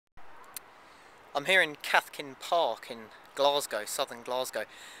I'm here in Cathkin Park in Glasgow, southern Glasgow,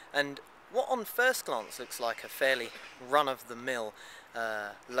 and what on first glance looks like a fairly run-of-the-mill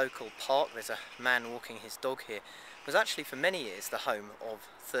local park, there's a man walking his dog here, was actually for many years the home of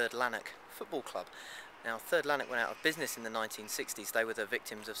Third Lanark Football Club. Now, Third Lanark went out of business in the 1960s. They were the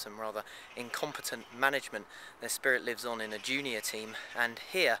victims of some rather incompetent management. Their spirit lives on in a junior team, and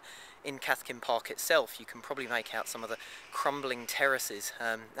here in Cathkin Park itself you can probably make out some of the crumbling terraces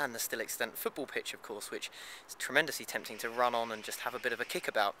and the still extant football pitch, of course, which is tremendously tempting to run on and just have a bit of a kick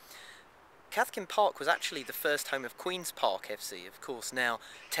about. Cathkin Park was actually the first home of Queen's Park FC, of course now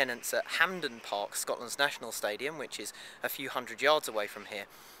tenants at Hampden Park, Scotland's national stadium, which is a few hundred yards away from here.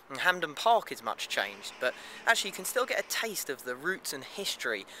 And Hampden Park is much changed, but actually you can still get a taste of the roots and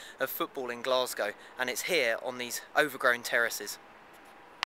history of football in Glasgow, and it's here on these overgrown terraces.